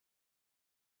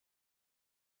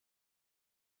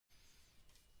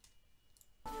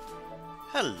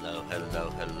Hello, hello,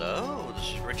 hello. This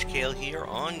is Rich Kale here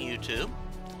on YouTube,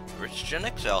 Rich Gen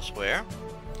X elsewhere,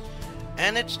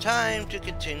 and it's time to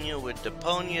continue with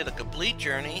Deponia The Complete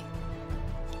Journey.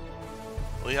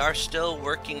 We are still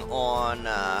working on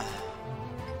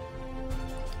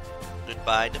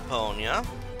Goodbye Deponia.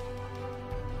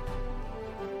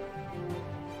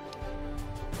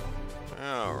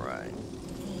 Alright.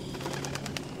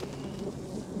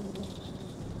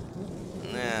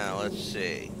 Now, let's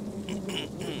see.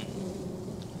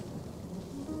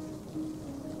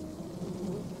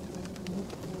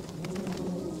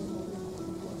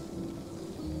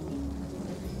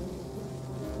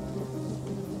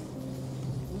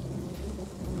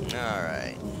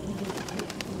 Alright.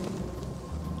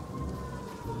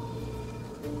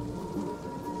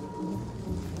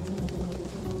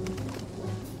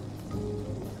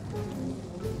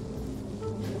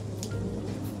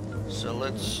 So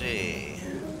let's see.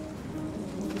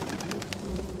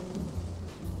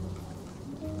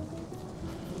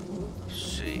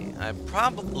 I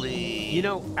probably... You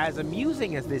know, as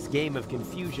amusing as this game of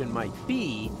confusion might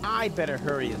be, I'd better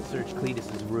hurry and search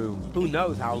Cletus's room. Who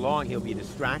knows how long he'll be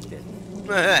distracted.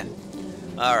 Alright.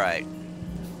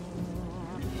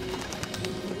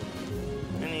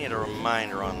 I need a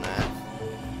reminder on that.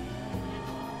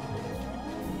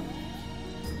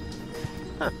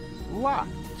 Huh.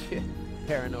 Locked.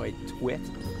 Paranoid twit.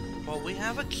 Well, we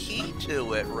have a key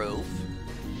to it, Roof.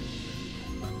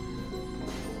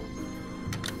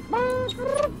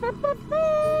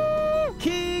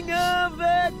 King of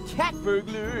the cat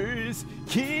burglars,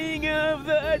 king of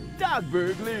the dog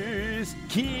burglars,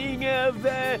 king of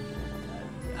the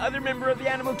other member of the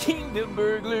animal kingdom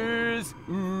burglars,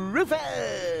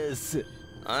 Rufus!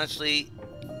 Honestly,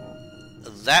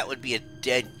 that would be a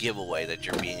dead giveaway that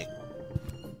you're being...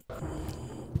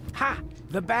 Ha!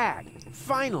 The bag!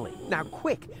 Finally! Now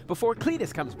quick, before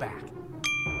Cletus comes back.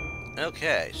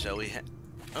 Okay, so we have...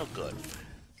 Oh, good.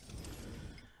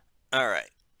 Alright.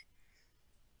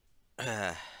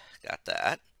 Got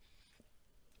that.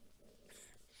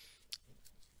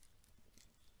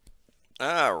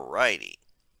 Alrighty.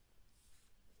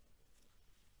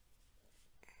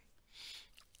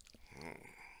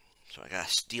 So I gotta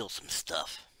steal some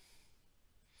stuff.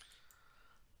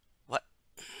 What?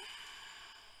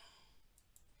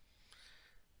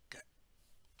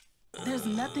 There's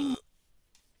nothing...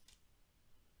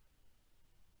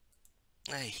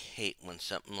 I hate when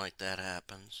something like that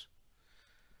happens.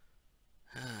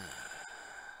 I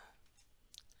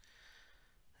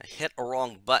hit a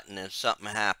wrong button and something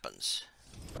happens.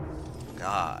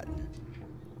 God.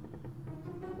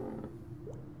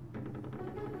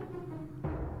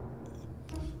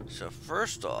 So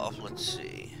first off, let's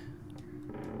see.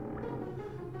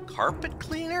 Carpet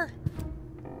cleaner?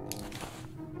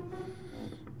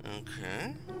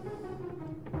 Okay.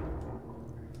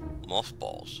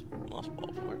 Mothballs.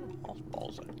 Mothballs? Where are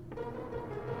mothballs at?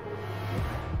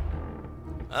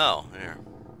 Oh, here.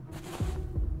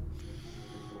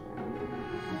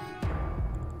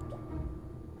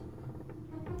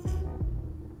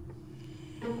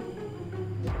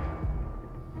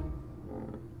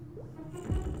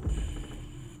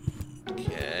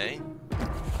 Okay.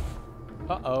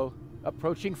 Uh-oh.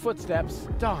 Approaching footsteps.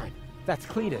 Darn. That's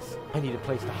Cletus. I need a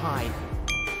place to hide.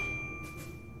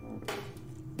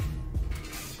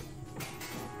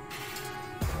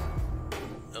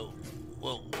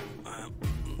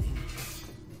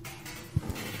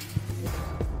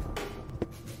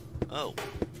 Oh.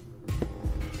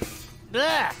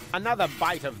 Blech! Another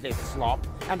bite of this slop,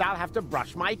 and I'll have to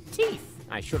brush my teeth.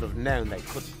 I should have known they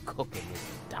couldn't cook in this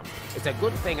dump. It's a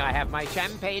good thing I have my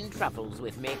champagne truffles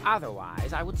with me.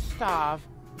 Otherwise, I would starve.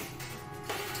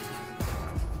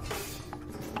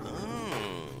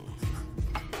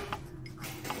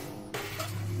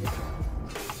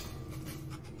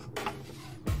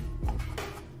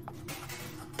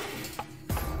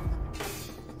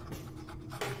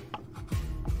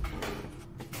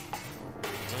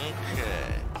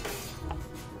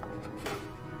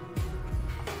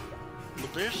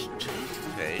 There's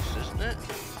toothpaste, isn't it?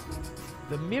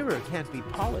 The mirror can't be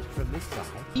polished from this side,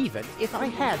 even if I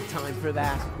had time for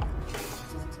that.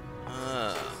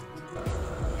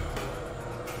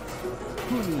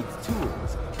 Who needs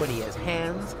tools when he has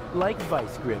hands like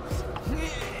vice grips?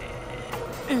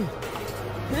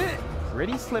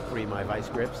 Pretty slippery, my vice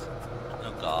grips.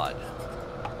 Oh, God.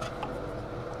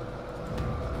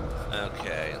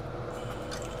 Okay.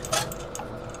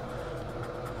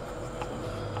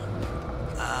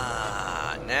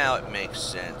 Now it makes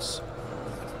sense.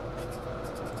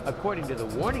 According to the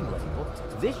warning label,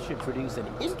 this should produce an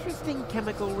interesting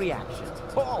chemical reaction.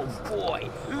 Oh boy,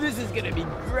 this is gonna be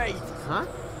great! Huh?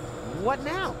 What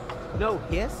now? No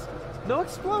hiss? No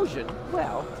explosion?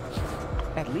 Well,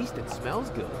 at least it smells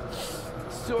good.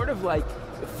 Sort of like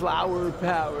flower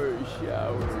power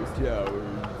shower tower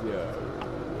shower.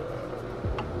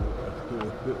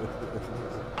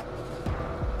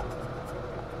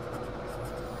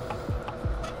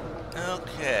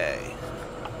 Okay.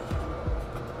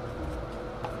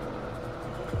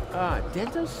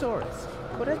 Dentosaurus.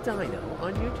 Put a dino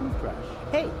on your toothbrush.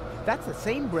 Hey, that's the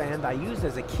same brand I used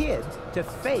as a kid to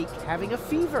fake having a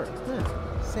fever.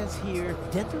 Says here,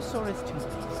 Dentosaurus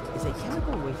toothpaste is a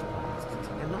chemical waste product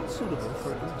and not suitable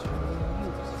for internal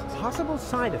use. Possible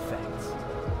side effects: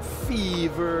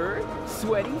 fever,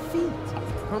 sweaty feet,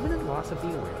 permanent loss of the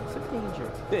awareness of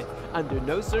danger. Under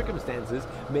no circumstances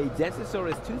may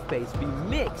Dentosaurus toothpaste be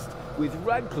mixed with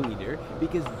rug cleaner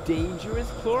because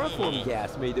dangerous chloroform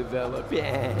gas may develop.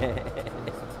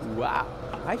 Wow,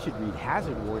 I should read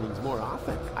hazard warnings more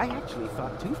often. I actually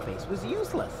thought toothpaste was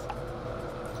useless.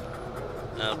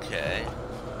 Okay.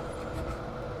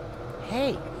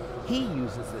 Hey, he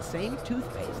uses the same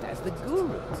toothpaste as the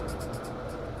guru.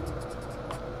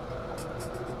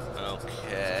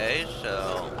 Okay,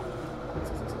 so...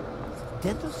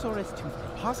 Dentosaurus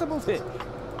toothpaste. Possible fit.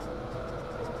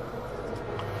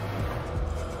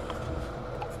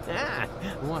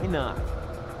 Why not?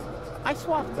 I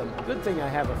swapped them. Good thing I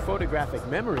have a photographic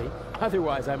memory.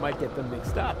 Otherwise, I might get them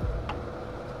mixed up.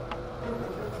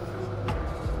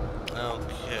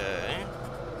 Okay.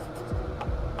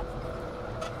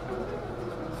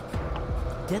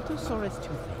 Dentosaurus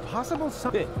toothpaste. Possible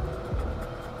something.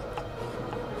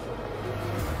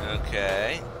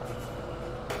 Okay.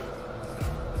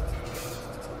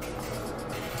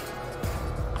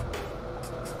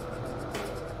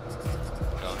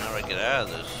 So how do I get out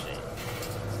of this scene?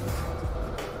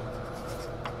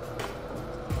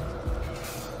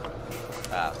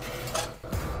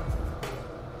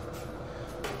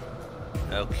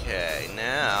 Okay,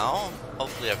 now,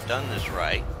 hopefully I've done this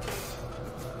right.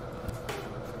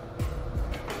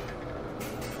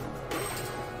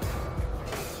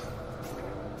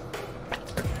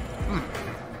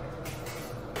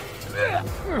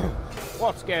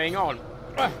 What's going on?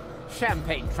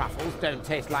 Champagne truffles don't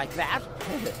taste like that.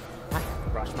 I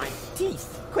brush my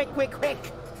teeth. Quick, quick, quick.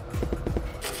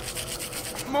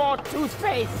 More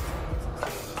toothpaste.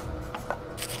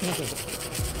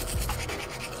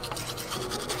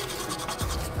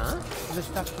 Huh? The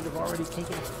stuff should have already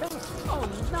taken effect. Oh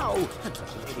no! I'm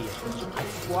such an idiot. I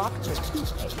swapped the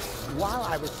toothpaste. While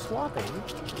I was swapping,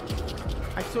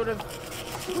 I sort of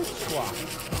switch swapped.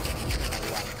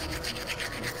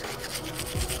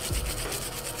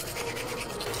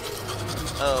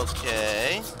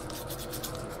 Okay.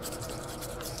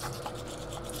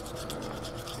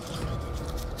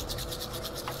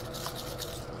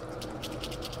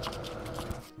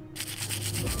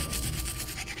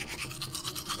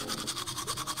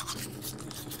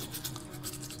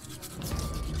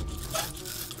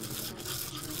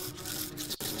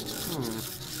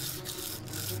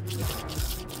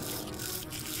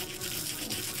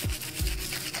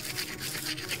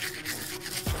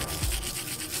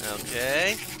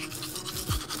 Okay.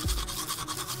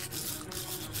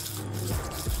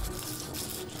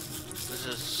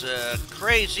 This is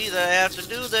crazy that I have to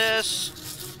do this.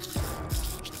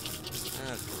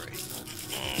 Oh, great.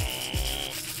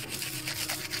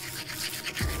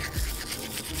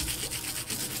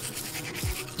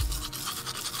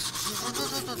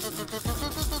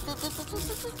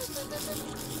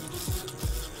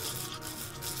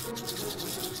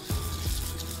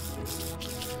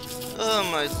 Oh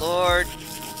my lord.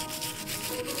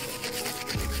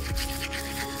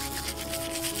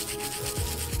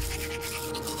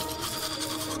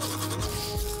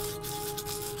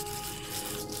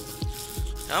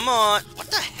 Come on. What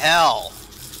the hell?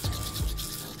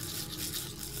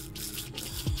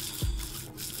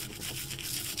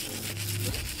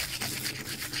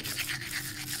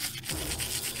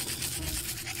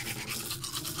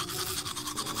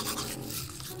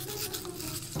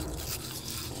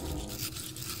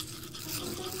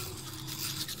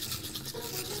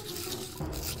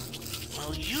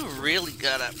 Well, you really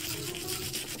gotta...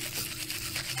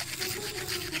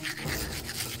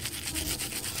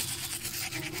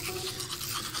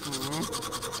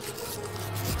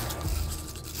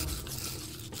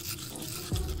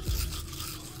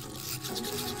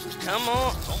 Come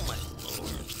on. Oh my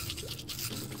lord.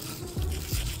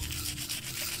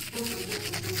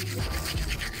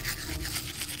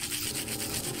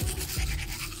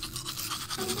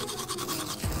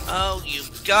 Oh, you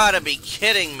gotta be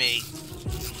kidding me.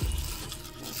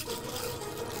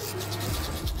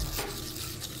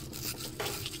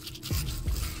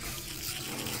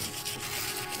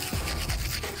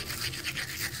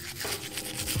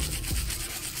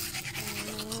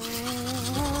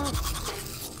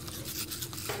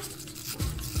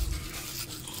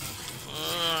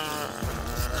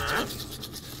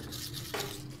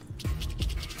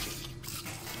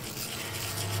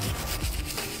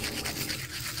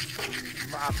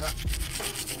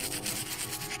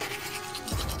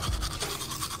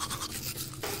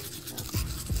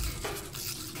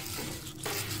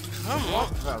 Come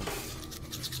on.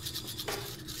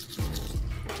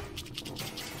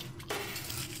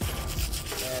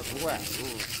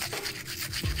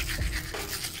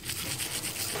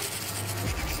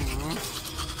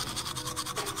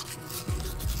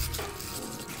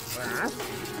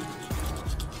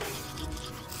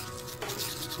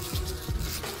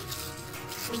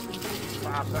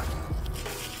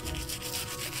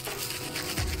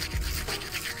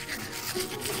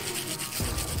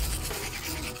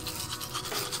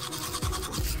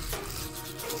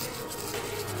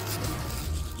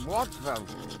 What the?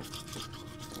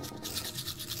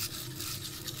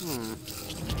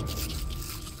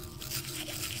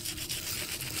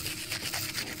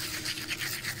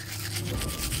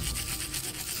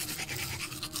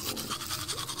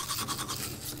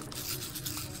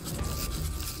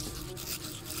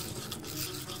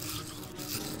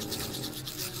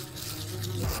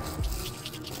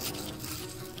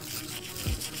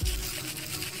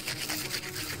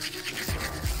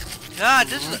 God,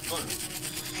 this is...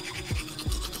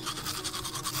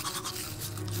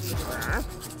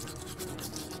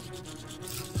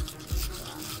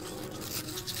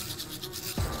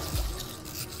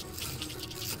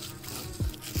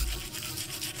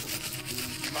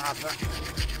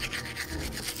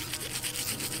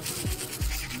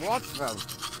 What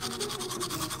the?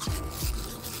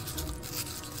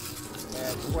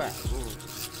 Well.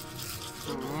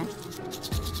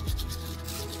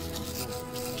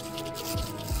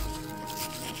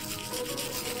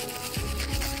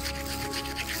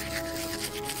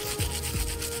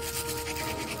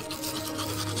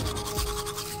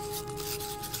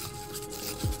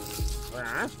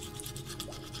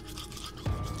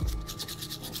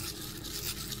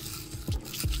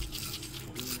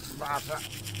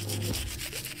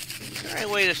 Is there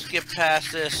any way to skip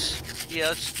past this? Yeah,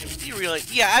 let's, you really...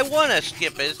 Yeah, I want to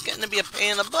skip it. It's getting to be a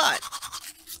pain in the butt.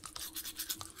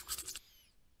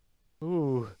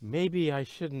 Ooh, maybe I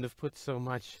shouldn't have put so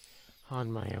much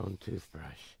on my own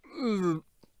toothbrush.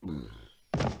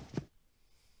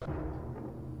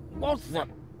 What's the...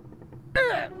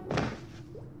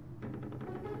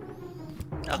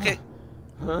 Okay.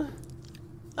 Huh?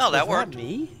 Oh, that Was worked. that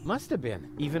me? Must have been.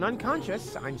 Even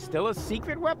unconscious, I'm still a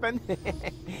secret weapon.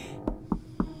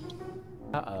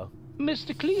 Uh-oh.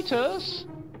 Mr. Cletus,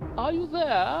 are you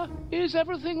there? Is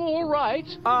everything all right?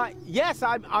 Yes,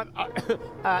 I'm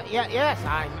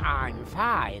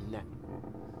fine.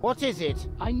 What is it?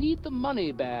 I need the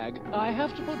money bag. I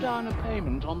have to put down a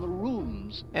payment on the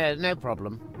rooms. No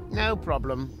problem. No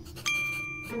problem.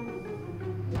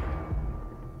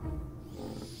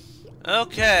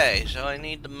 Okay, so I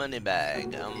need the money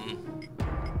bag.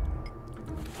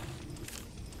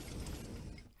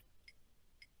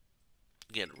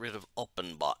 Get rid of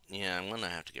OpenBot. Yeah, I'm gonna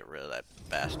have to get rid of that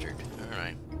bastard.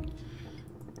 Alright.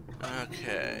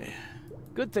 Okay.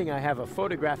 Good thing I have a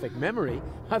photographic memory,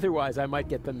 otherwise I might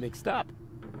get them mixed up.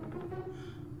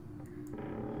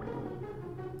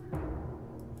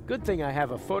 Good thing I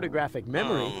have a photographic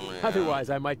memory, Oh, yeah.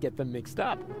 otherwise I might get them mixed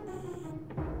up.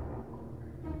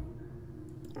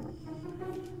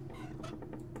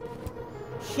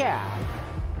 Here.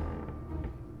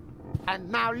 And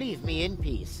now leave me in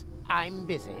peace. I'm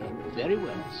busy. Very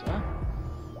well, sir.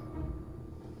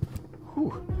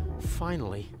 Whew,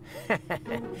 finally.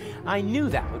 I knew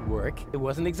that would work. It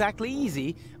wasn't exactly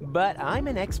easy, but I'm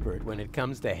an expert when it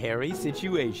comes to hairy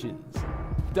situations.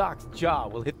 Doc's jaw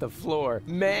will hit the floor.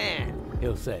 Man,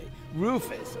 he'll say,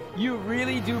 Rufus, you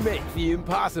really do make the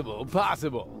impossible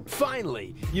possible.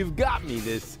 Finally, you've got me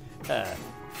this,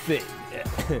 thing.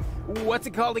 What's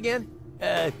it called again?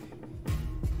 I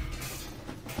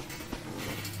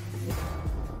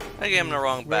gave him the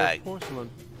wrong bag. Porcelain.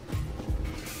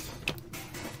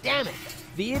 Damn it!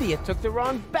 The idiot took the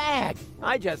wrong bag!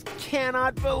 I just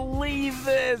cannot believe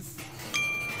this!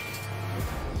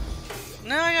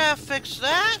 Now I gotta fix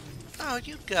that? Oh,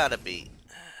 you gotta be.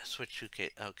 Switch 2K.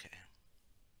 Okay.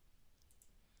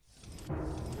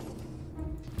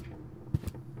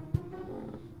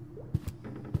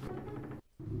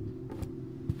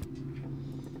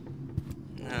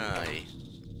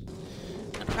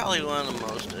 probably one of the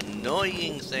most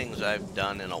annoying things I've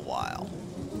done in a while.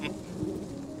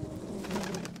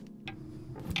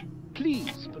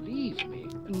 Please believe me,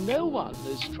 no one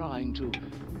is trying to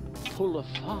pull a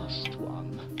fast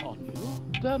one on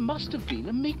you. There must have been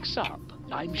a mix-up.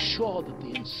 I'm sure that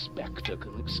the inspector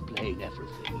can explain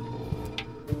everything.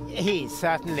 He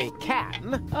certainly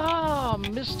can. Ah,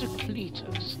 Mr.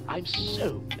 Cletus, I'm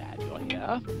so glad you're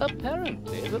here.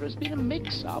 Apparently, there has been a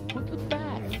mix-up with the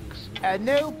bags.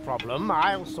 No problem.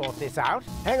 I'll sort this out.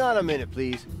 Hang on a minute,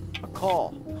 please. A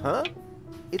call, huh?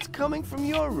 It's coming from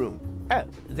your room. Oh,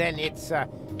 then it's,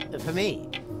 for me.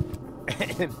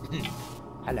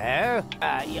 Hello?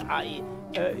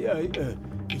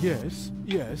 Yes.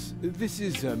 This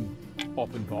is,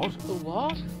 Oppenbot.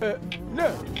 What?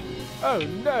 No. Oh,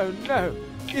 no.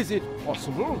 Is it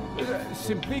possible?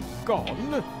 Simply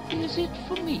gone? Is it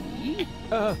for me?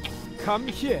 Come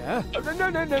here.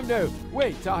 No.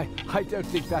 Wait, I don't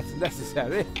think that's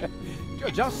necessary.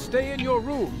 Just stay in your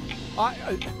room.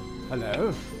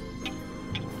 Hello?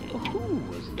 Who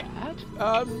was that?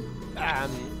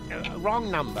 Wrong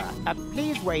number.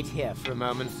 Please wait here for a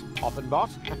moment,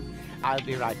 Oppenbot. I'll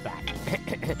be right back.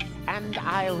 And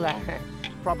I'll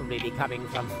probably be coming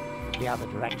from the other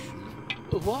direction.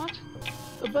 What?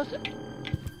 But...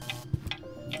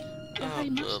 Oh, I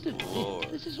must good admit, Lord.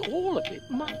 this is all a bit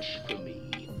much for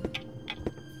me.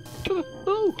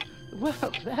 Oh,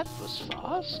 well, that was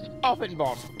fast.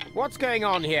 Oppenbot, what's going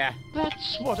on here?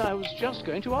 That's what I was just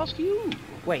going to ask you.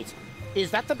 Wait, is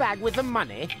that the bag with the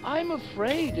money? I'm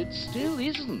afraid it still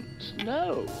isn't,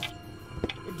 no.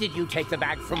 Did you take the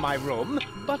bag from my room?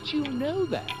 But you know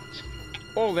that.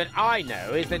 All that I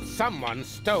know is that someone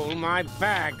stole my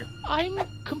bag. I'm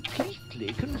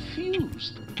completely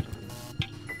confused.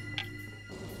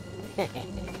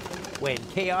 When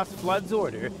chaos floods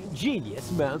order,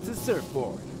 genius mounts a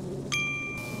surfboard.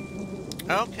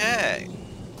 Okay.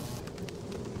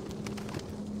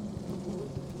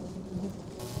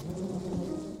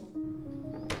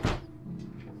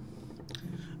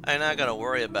 I'm not gonna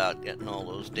worry about getting all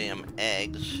those damn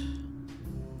eggs.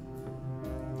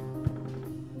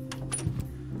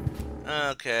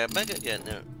 Okay, I'm gonna get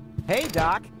it. Hey,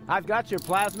 Doc, I've got your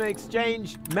plasma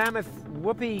exchange mammoth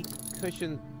whoopee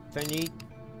cushion thingy.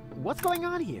 What's going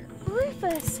on here?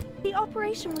 Rufus, the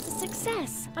operation was a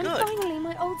success. I'm Good. finally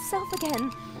my old self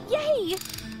again. Yay!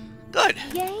 Good.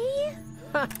 Yay?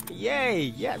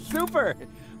 Yay, yeah, super.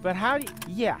 But how do you...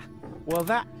 Yeah, well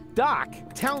Doc,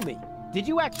 tell me, did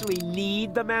you actually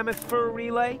need the mammoth fur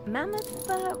relay? Mammoth,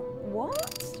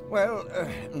 what? Well,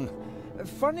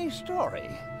 funny story.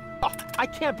 Oh, I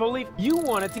can't believe you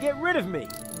wanted to get rid of me.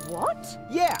 What?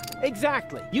 Yeah,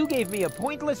 exactly. You gave me a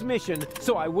pointless mission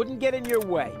so I wouldn't get in your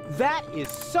way. That is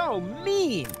so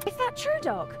mean. Is that true,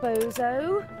 Doc?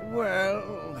 Bozo?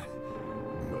 Well,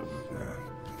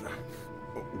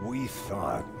 we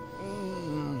thought...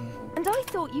 And I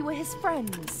thought you were his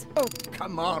friends. Oh,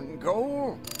 come on,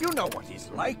 Goal. You know what he's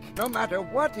like. No matter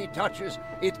what he touches,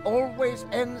 it always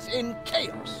ends in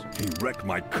chaos. He wrecked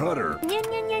my cutter.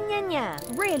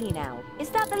 Nya. Really now? Is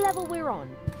that the level we're on?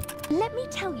 Let me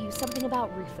tell you something about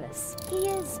Rufus.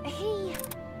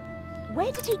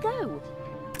 Where did he go?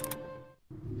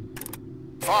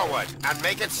 Forward, and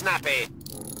make it snappy.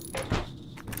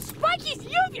 Spike his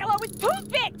uvula with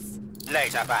toothpicks!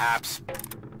 Later, perhaps.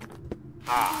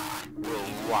 Ah,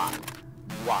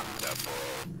 wonderful.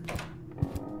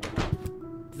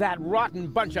 That rotten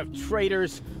bunch of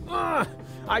traitors.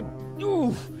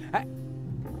 Uh-oh.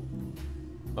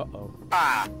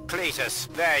 Ah, Cletus,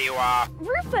 there you are.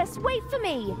 Rufus, wait for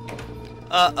me!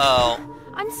 Uh-oh.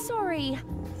 I'm sorry.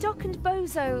 Doc and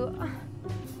Bozo...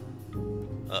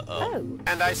 Uh-oh. Oh.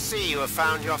 And I see you have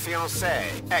found your fiancée.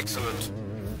 Excellent.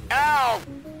 Ow!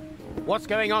 What's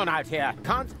going on out here?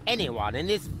 Can't anyone in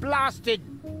this blasted...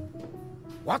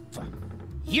 What the...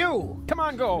 You! Come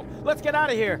on, go! Let's get out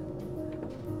of here!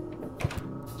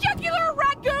 Jugular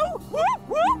ragu! Whoop,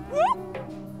 whoop, whoop!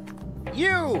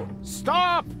 You!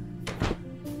 Stop!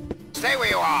 Stay where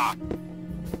you are!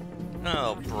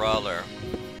 Oh, brother.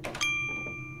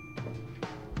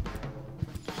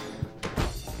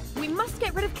 We must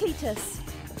get rid of Cletus.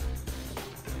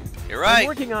 You're right. I'm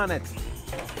working on it.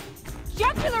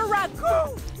 Jugular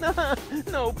ragu!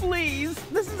 No, please!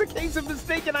 This is a case of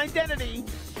mistaken identity!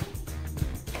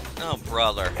 Oh,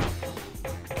 brother.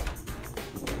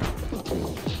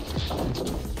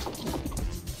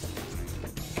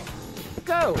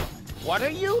 Go! What are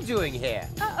you doing here?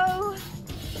 Uh-oh.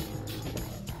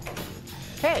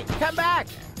 Hey, come back!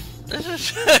 This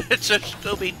is... it's a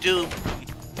Scooby Doo.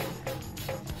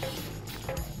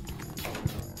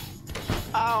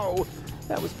 Oh,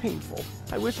 That was painful.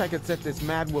 I wish I could set this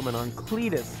madwoman on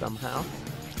Cletus somehow.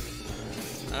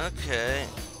 Okay.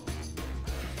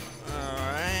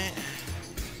 Alright.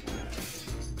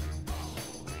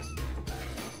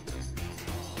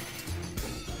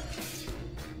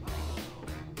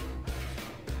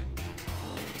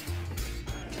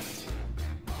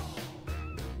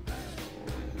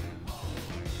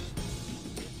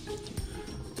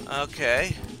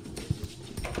 Okay.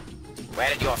 Where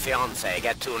did your fiancé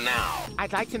get to now?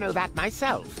 I'd like to know that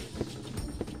myself.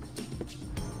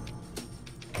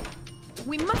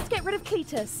 We must get rid of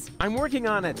Cletus. I'm working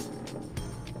on it.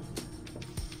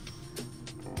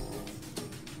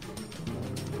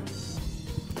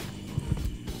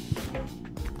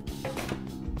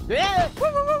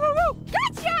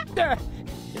 Gotcha!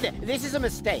 This is a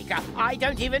mistake. I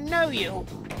don't even know you.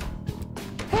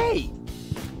 Hey!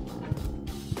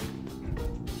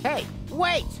 Hey,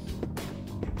 wait!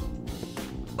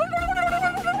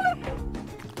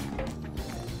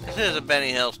 This is a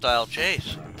Benny Hill style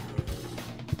chase.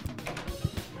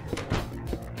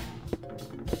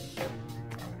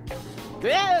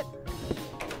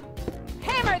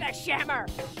 Hammer the shammer!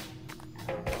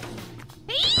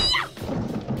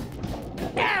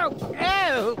 Ow!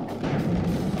 Ow!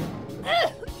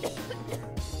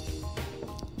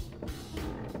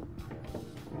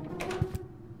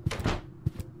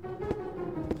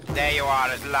 There you are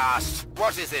at last.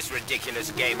 What is this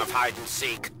ridiculous game of hide and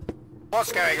seek?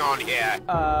 What's going on here?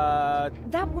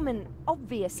 That woman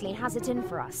obviously has it in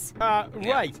for us.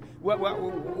 Right.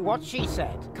 What she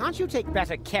said. Can't you take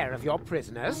better care of your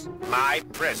prisoners? My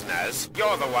prisoners?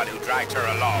 You're the one who dragged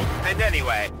her along. And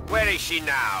anyway, where is she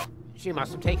now? She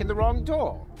must have taken the wrong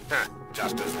door. Huh,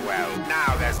 just as well.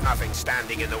 Now there's nothing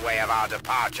standing in the way of our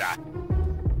departure.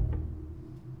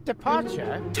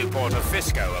 Departure? To Porto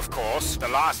Fisco, of course. The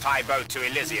last high boat to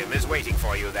Elysium is waiting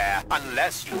for you there.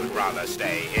 Unless you would rather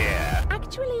stay here.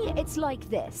 Actually, it's like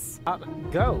this.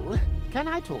 Go? Can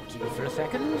I talk to you for a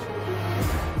second?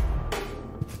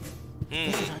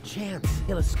 This is our chance.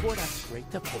 He'll escort us straight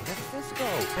to Porto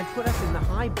Fisco and put us in the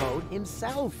high boat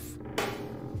himself.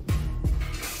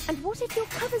 And what if your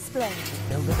cover's blown?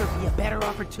 There'll never be a better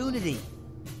opportunity.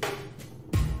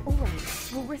 All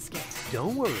right, we'll risk it.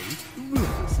 Don't worry,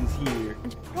 Rufus is here.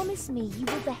 And promise me you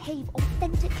will behave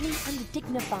authentically and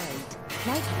dignified,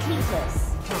 like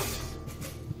Cletus.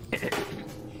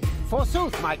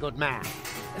 Forsooth, my good man.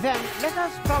 Then let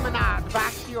us promenade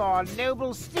back to your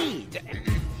noble steed.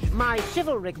 My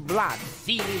chivalric blood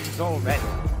seethes already.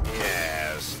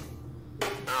 Yes.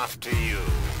 After you.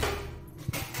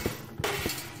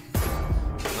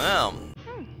 Well.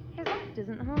 His act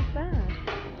isn't half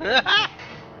bad.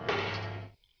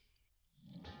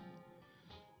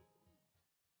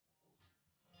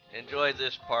 Enjoy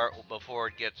this part before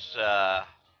it gets,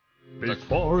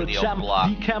 Before a video champ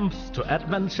blocked. decamps to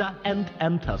adventure and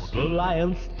enters the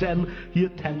lion's den, he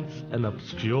attends an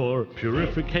obscure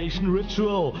purification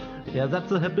ritual. Yeah,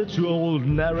 that's a habitual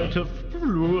narrative.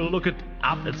 Look it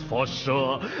up, it's for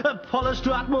sure. Polished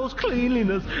to utmost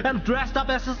cleanliness and dressed up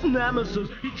as his nemesis,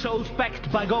 he chose,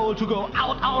 backed by gold, to go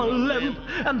out on a limb.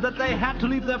 And that they had to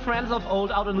leave their friends of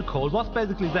old out in the cold was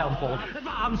basically their fault.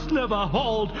 Advance never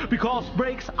hold, because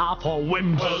breaks are for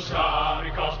wimps.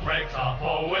 Because breaks are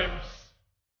for wimps.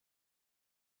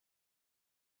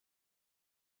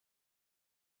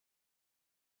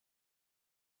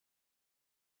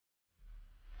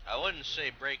 I wouldn't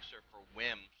say brakes are for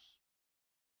wimps.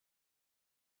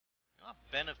 You know how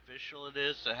beneficial it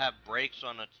is to have brakes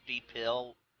on a steep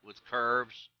hill with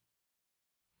curves?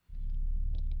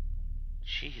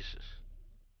 Jesus.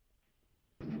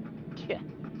 Yeah,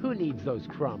 who needs those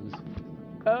crumbs?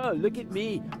 Oh, look at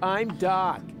me. I'm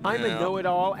Doc. I'm Yeah. a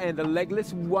know-it-all and a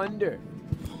legless wonder.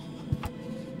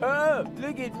 Oh,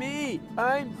 look at me.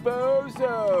 I'm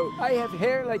Bozo. I have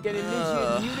hair like an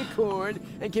Elysian unicorn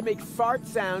and can make fart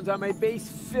sounds on my bass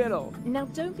fiddle. Now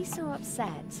don't be so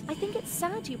upset. I think it's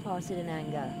sad you parted in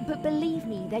anger. But believe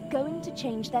me, they're going to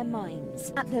change their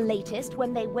minds. At the latest,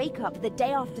 when they wake up the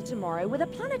day after tomorrow with a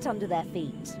planet under their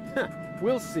feet.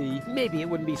 We'll see. Maybe it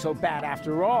wouldn't be so bad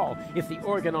after all if the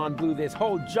Organon blew this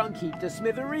whole junk heap to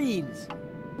smithereens.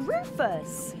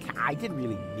 Rufus! I didn't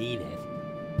really mean it.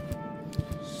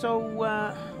 So,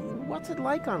 what's it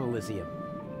like on Elysium?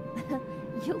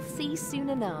 You'll see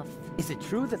soon enough. Is it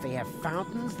true that they have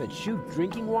fountains that shoot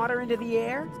drinking water into the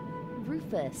air?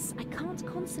 Rufus, I can't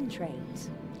concentrate.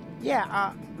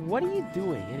 Yeah, what are you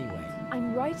doing anyway?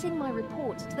 I'm writing my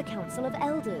report to the Council of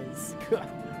Elders.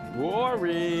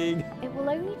 Boring. It will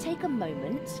only take a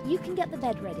moment. You can get the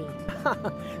bed ready.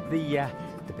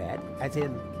 The bed? As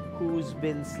in, who's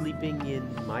been sleeping in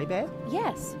my bed?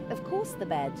 Yes, of course the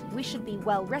bed. We should be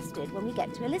well rested when we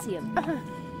get to Elysium.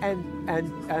 And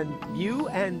you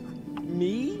and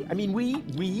me? I mean, we,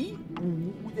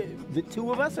 the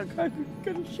two of us are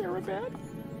gonna share a bed?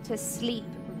 To sleep,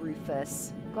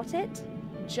 Rufus. Got it?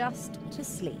 Just to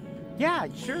sleep. Yeah,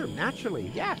 sure,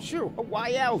 naturally. Yeah, sure.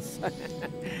 Why else?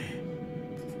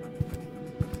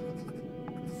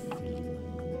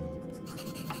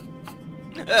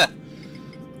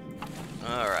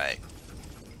 All right.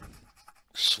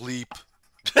 Sleep.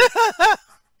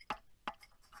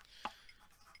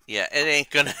 Yeah, it ain't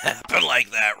gonna happen like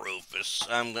that, Rufus.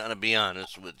 I'm gonna be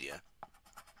honest with you.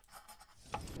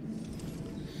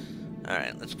 All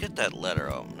right, let's get that letter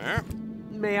opener.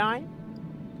 May I?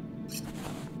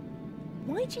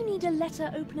 Why do you need a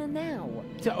letter opener now?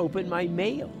 To open my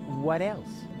mail. What else?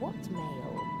 What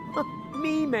mail?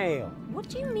 Me mail. What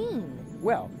do you mean?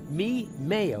 Well, me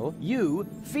male, you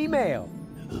female.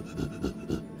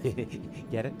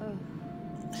 Get it?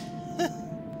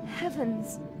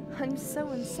 Heavens, I'm so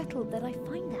unsettled that I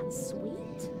find that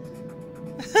sweet.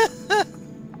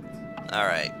 All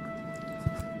right.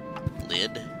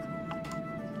 Lid.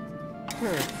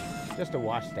 Just a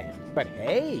washstand. But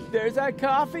hey, there's a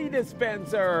coffee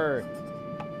dispenser.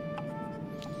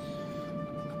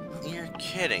 You're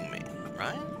kidding me,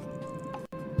 right?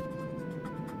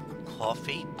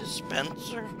 Coffee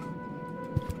dispenser?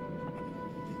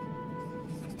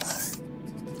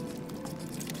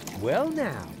 Well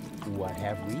now, what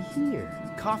have we here?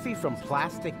 Coffee from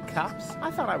plastic cups? I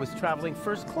thought I was traveling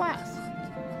first class.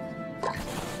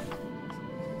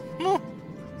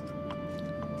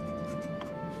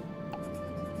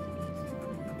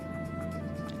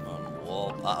 On the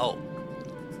wall. Oh.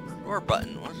 Door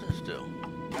button. What does this do?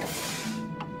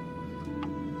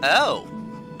 Oh.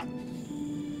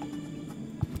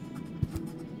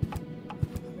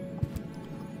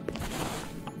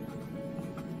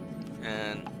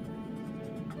 And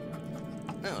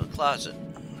oh, a closet.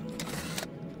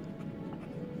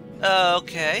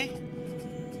 Okay.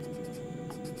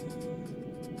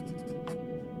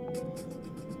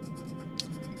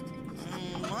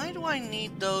 Why do I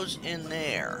need those in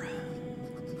there?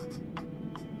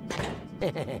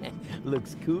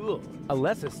 Looks cool. A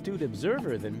less astute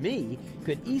observer than me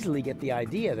could easily get the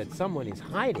idea that someone is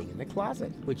hiding in the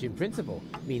closet, which in principle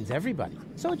means everybody.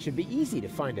 So it should be easy to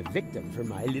find a victim for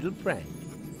my little prank.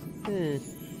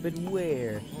 But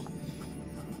where?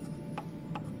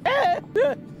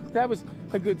 That was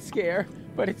a good scare,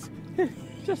 but it's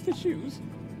just the shoes.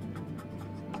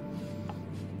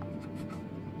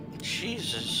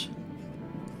 Jesus.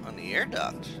 On the air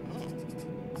duct.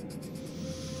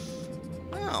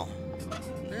 Oh.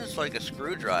 There's like a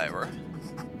screwdriver.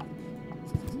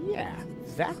 Yeah,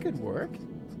 that could work.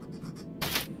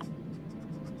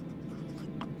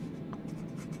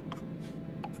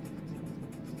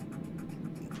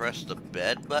 Press the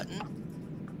bed button.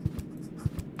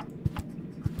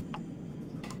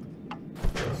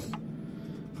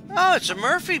 Oh, it's a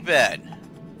Murphy bed.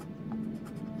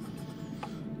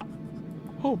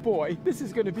 Oh boy, this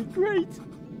is gonna be great.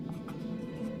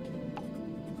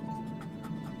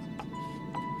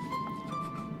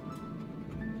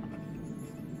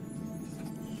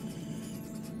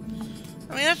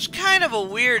 I mean, that's kind of a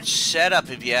weird setup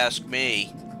if you ask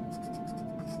me.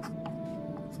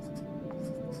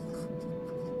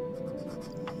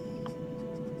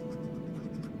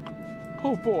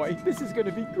 Oh boy, this is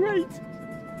gonna be great.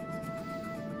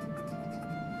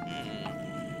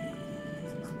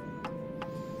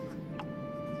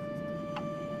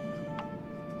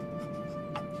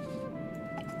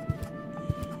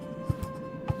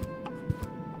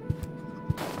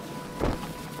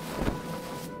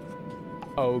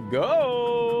 Oh,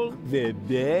 go! The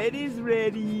bed is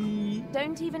ready.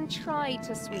 Don't even try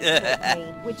to sweet talk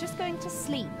me. We're just going to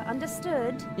sleep,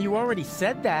 understood? You already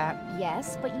said that.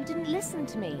 Yes, but you didn't listen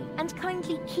to me. And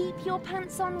kindly keep your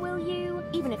pants on, will you?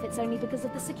 Even if it's only because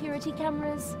of the security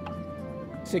cameras.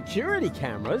 Security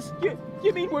cameras?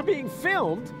 You mean we're being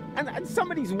filmed? And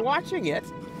somebody's watching it?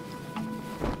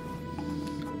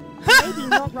 Maybe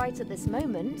not right at this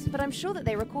moment, but I'm sure that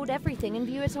they record everything and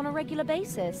view it on a regular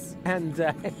basis. And,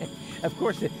 of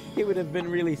course, it would have been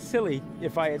really silly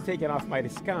if I had taken off my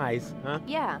disguise, huh?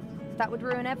 Yeah, that would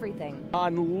ruin everything.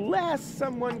 Unless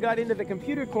someone got into the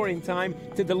computer core in time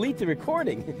to delete the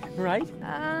recording, right?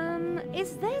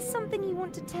 Is there something you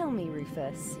want to tell me,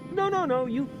 Rufus? No.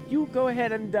 You go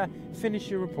ahead and finish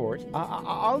your report.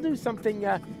 I'll do something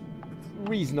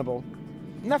reasonable.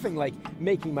 Nothing like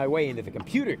making my way into the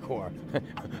computer core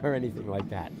or anything like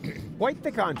that. Quite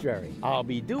the contrary. I'll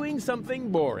be doing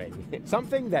something boring.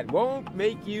 Something that won't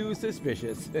make you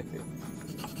suspicious.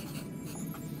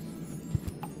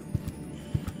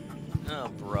 Oh,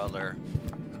 brother.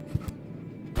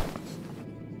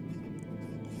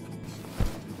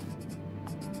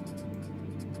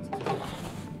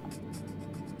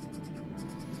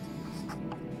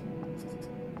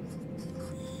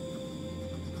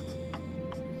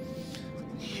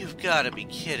 You've got to be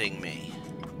kidding me.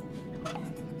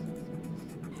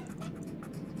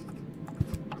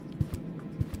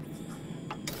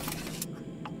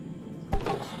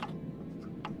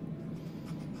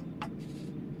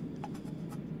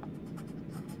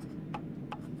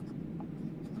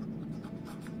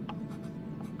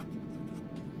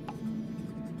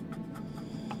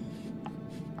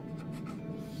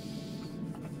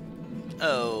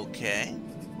 Okay.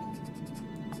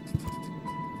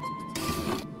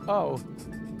 Oh.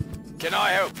 Can I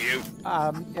help you?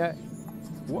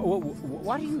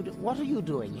 What are you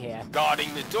doing here?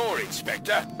 Guarding the door,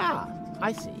 Inspector. Ah,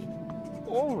 I see.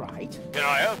 All right. Can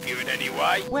I help you in any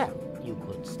way? Well, you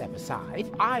could step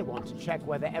aside. I want to check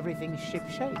whether everything's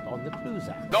shipshape on the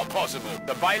cruiser. Not possible.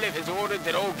 The bailiff has ordered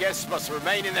that all guests must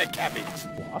remain in their cabins.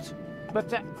 What?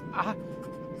 But,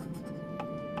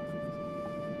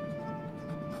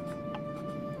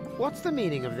 what's the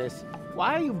meaning of this?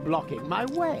 Why are you blocking my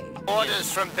way? Orders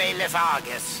from Bailiff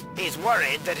Argus. He's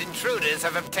worried that intruders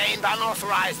have obtained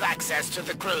unauthorized access to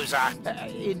the cruiser.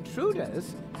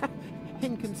 Intruders?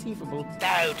 Inconceivable.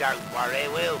 No, don't worry.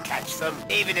 We'll catch them,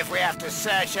 even if we have to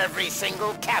search every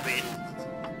single cabin.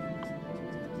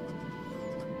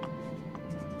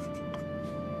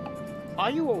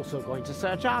 Are you also going to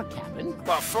search our cabin?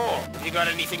 What for? Have you got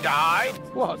anything to hide?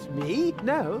 What, me?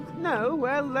 No,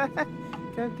 well,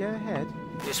 go ahead.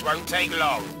 This won't take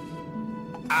long.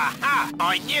 Aha!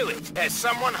 I knew it! There's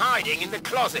someone hiding in the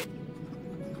closet.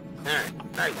 No,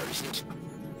 there isn't.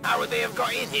 How would they have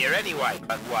got in here anyway?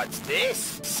 And what's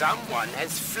this? Someone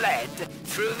has fled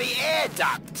through the air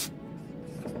duct.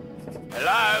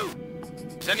 Hello?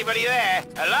 Is anybody there?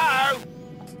 Hello?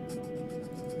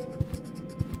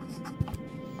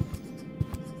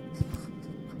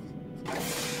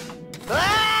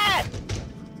 Ah!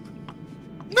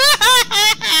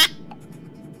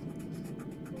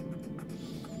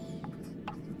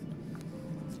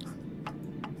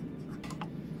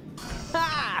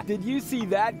 Ha! Did you see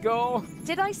that go?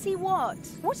 Did I see what?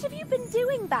 What have you been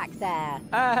doing back there?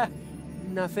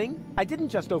 Nothing. I didn't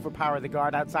just overpower the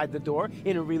guard outside the door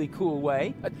in a really cool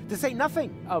way. To say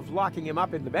nothing of locking him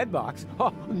up in the bedbox.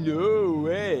 Oh, no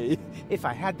way. If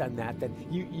I had done that, then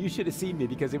you should have seen me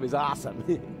because it was awesome.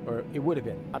 Or it would have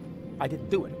been. I didn't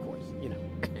do it, of course, you know.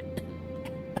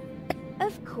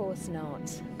 Of course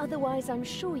not. Otherwise, I'm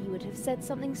sure you would have said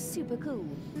something super cool.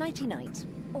 Nighty-night.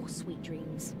 Or sweet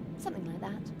dreams. Something like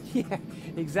that. Yeah,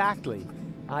 exactly.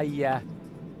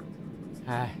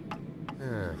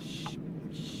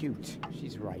 Shoot.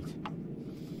 She's right.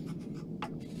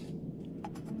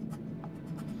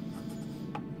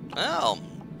 Oh.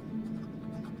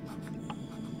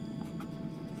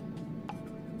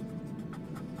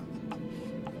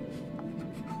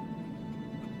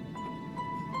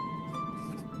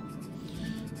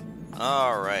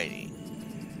 Alrighty.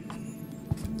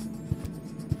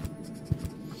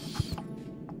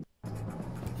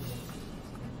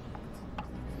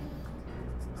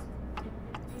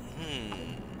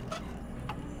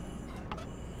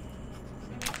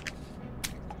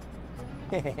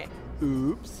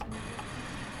 Oops.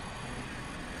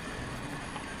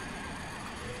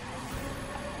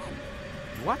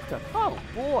 What the? Oh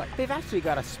boy, they've actually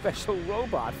got a special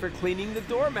robot for cleaning the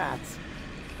doormats.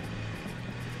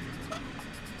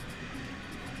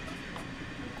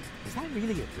 Is that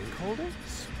really a drink holder?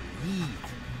 Sweet.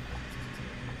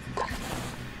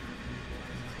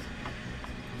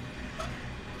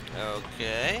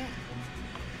 Okay.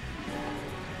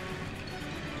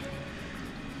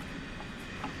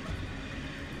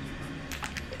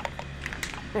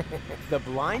 The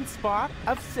Blind Spot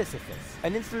of Sisyphus,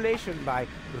 an installation by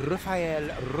Raphael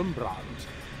Rembrandt,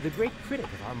 the great critic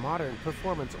of our modern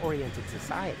performance-oriented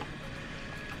society.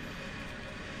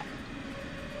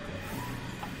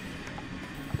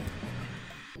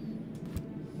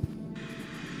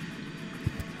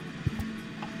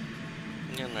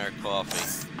 In our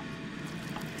coffee.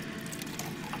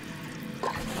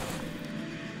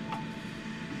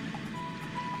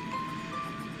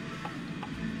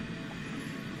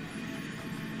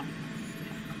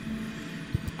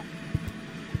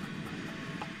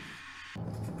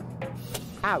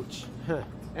 Ouch.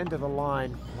 End of the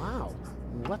line. Wow.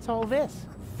 What's all this?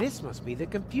 This must be the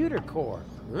computer core.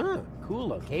 Cool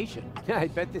location. I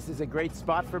bet this is a great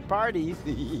spot for parties.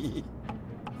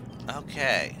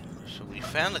 Okay, so we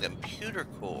found the computer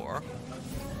core.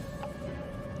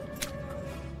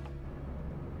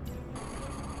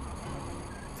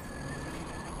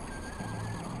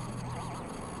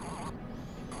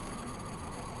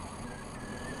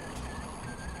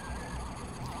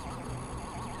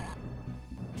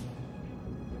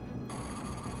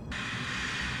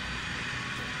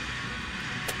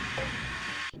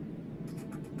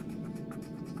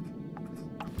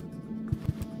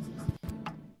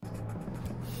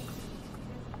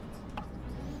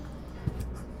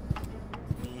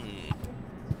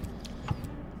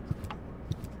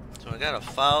 I gotta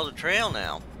follow the trail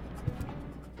now.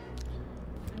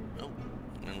 Oh,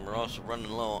 and we're also running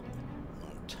low on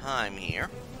time here.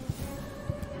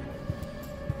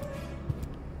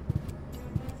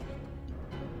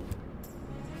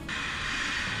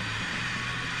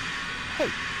 Hey,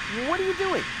 what are you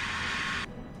doing?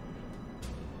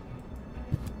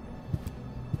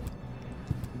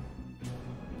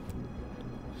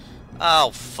 Oh,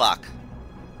 fuck.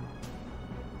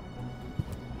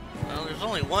 Well, there's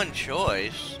only one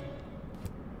choice.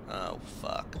 Oh,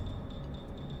 fuck.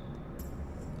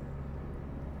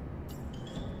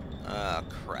 Oh,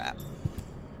 crap.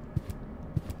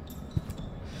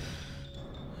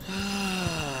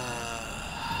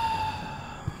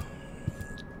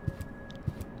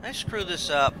 I screwed this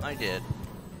up. I did.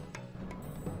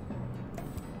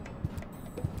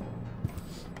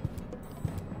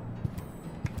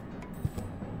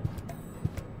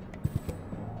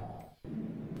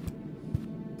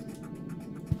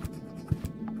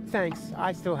 Thanks,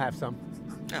 I still have some.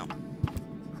 No.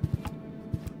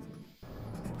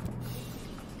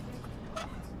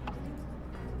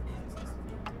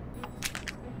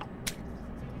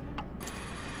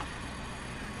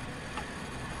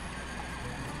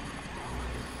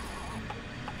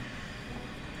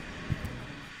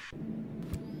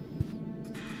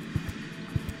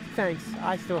 Thanks,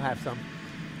 I still have some.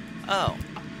 Oh,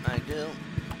 I do.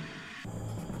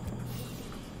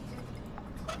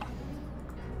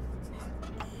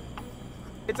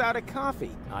 It's out of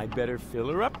coffee. I'd better fill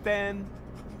her up then.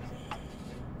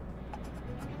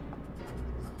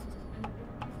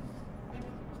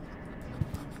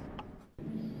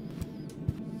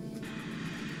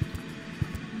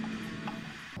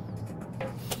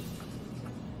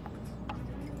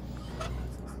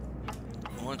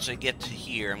 Once I get to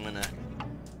here, I'm gonna...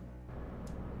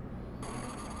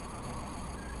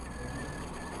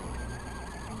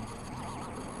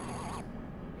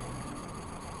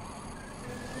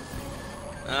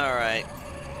 Alright.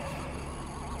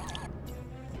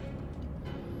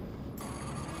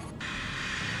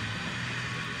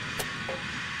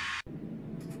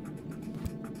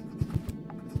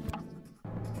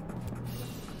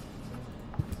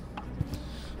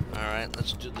 Alright,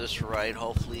 let's do this right.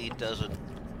 Hopefully it doesn't...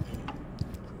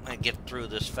 I get through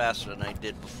this faster than I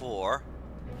did before.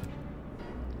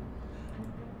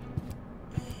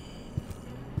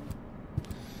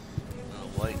 A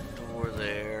white door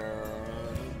there.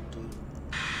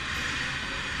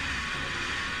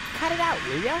 Cut it out,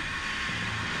 will ya?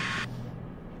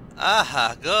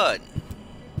 Aha, good.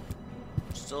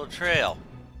 Still a trail.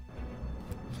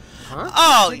 Huh?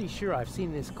 Oh! I'm pretty sure I've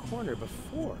seen this corner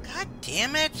before. God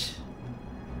damn it!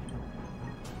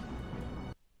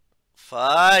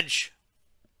 Fudge!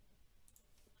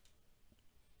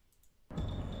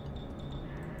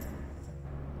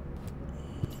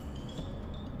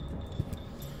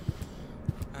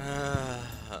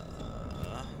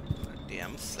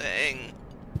 Damn thing.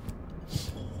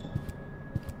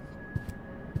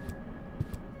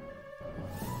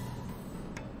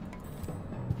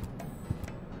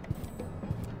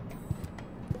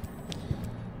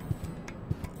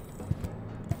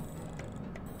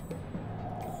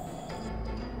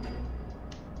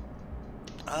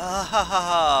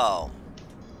 Oh.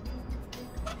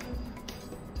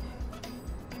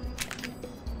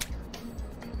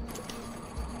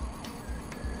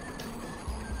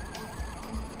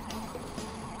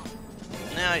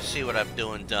 Now I see what I'm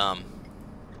doing dumb.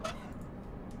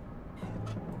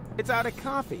 It's out of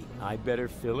coffee. I'd better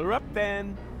fill her up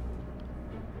then.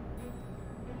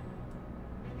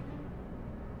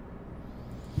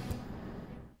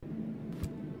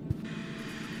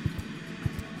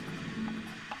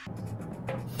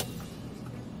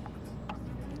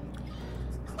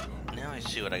 Now I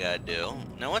see what I gotta do.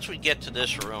 Now once we get to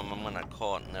this room, I'm gonna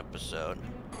call it an episode.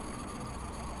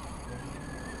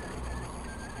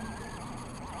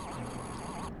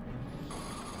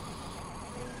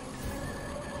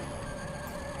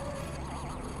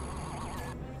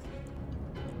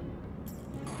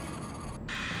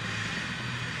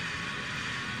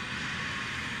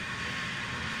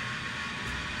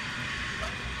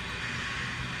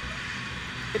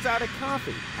 It's out of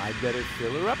coffee. I'd better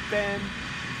fill her up then.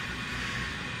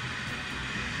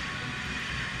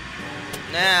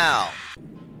 Now.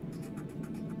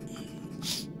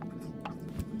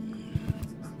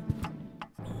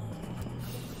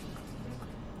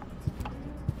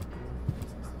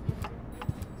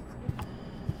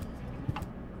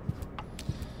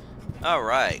 All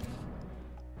right.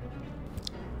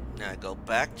 Now go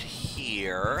back to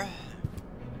here.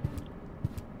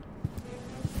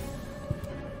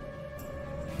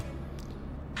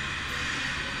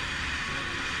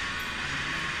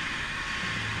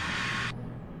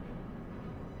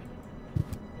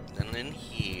 Then in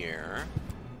here.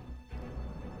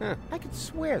 Huh. I could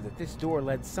swear that this door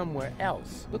led somewhere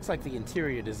else. Looks like the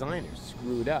interior designer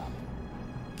screwed up.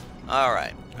 All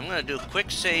right. I'm going to do a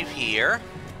quick save here.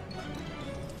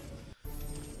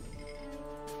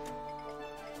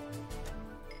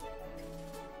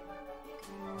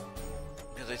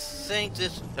 I think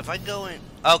this, if I go in,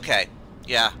 okay,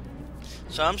 yeah,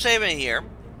 so I'm saving here,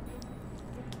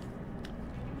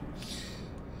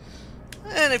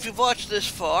 and if you've watched this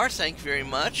far, thank you very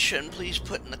much, and please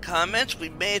put in the comments, we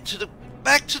made it to the,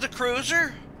 back to the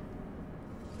cruiser,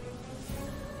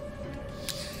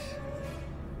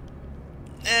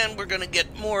 and we're gonna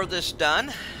get more of this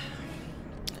done.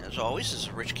 As always, this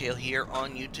is Rich Kale here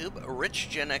on YouTube, Rich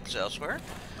Gen X elsewhere.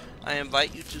 I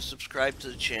invite you to subscribe to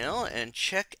the channel and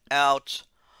check out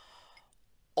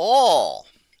all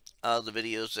of the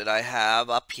videos that I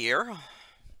have up here.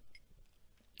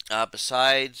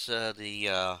 Besides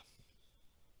Deponia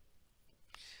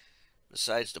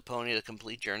The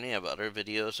Complete Journey, I have other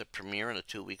videos that premiere in a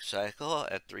 2-week cycle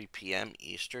at 3 p.m.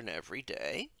 Eastern every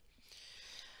day.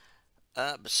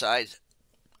 Besides,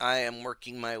 I am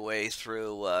working my way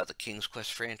through the King's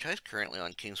Quest franchise, currently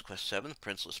on King's Quest VII, The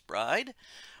Princeless Bride.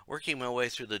 Working my way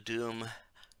through the Doom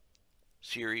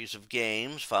series of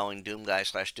games, following Doom Guy /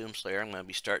 Doomslayer. I'm going to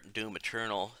be starting Doom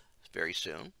Eternal very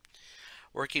soon.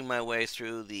 Working my way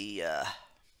through the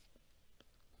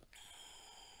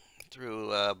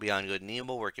Beyond Good and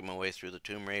Evil. Working my way through the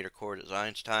Tomb Raider Core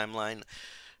Designs timeline.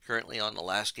 Currently on the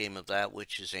last game of that,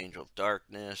 which is Angel of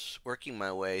Darkness. Working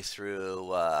my way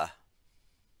through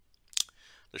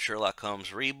the Sherlock Holmes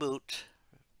reboot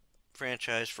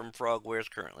franchise from Frogwares,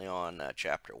 currently on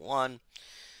Chapter 1.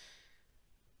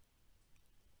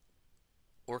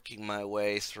 Working my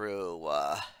way through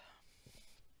A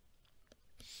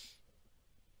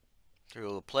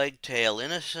Plague Tale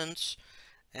Innocence,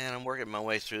 and I'm working my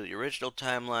way through the original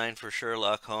timeline for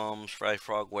Sherlock Holmes,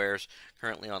 Frogwares,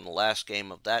 currently on the last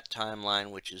game of that timeline,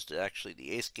 which is actually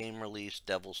the 8th game release,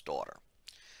 Devil's Daughter.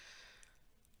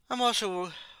 I'm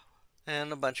also,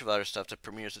 and a bunch of other stuff that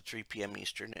premieres at 3 p.m.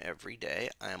 Eastern every day.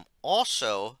 I am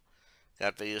also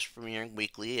got videos premiering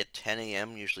weekly at 10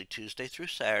 a.m., usually Tuesday through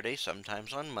Saturday,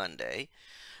 sometimes on Monday.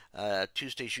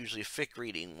 Tuesday's usually a fic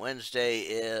reading. Wednesday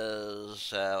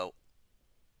is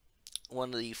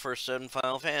one of the first 7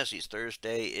 Final Fantasies.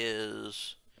 Thursday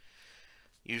is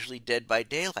usually Dead by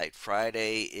Daylight.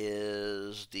 Friday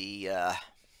is the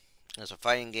as a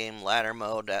fighting game, ladder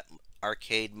mode,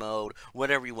 arcade mode,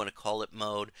 whatever you want to call it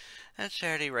mode. And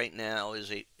Saturday right now is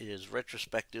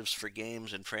retrospectives for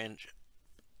games and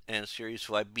series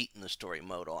who I've beaten the story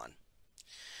mode on.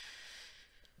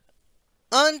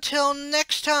 Until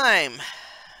next time,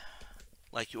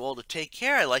 I'd like you all to take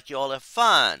care. I'd like you all to have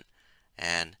fun.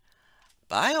 And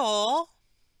bye all.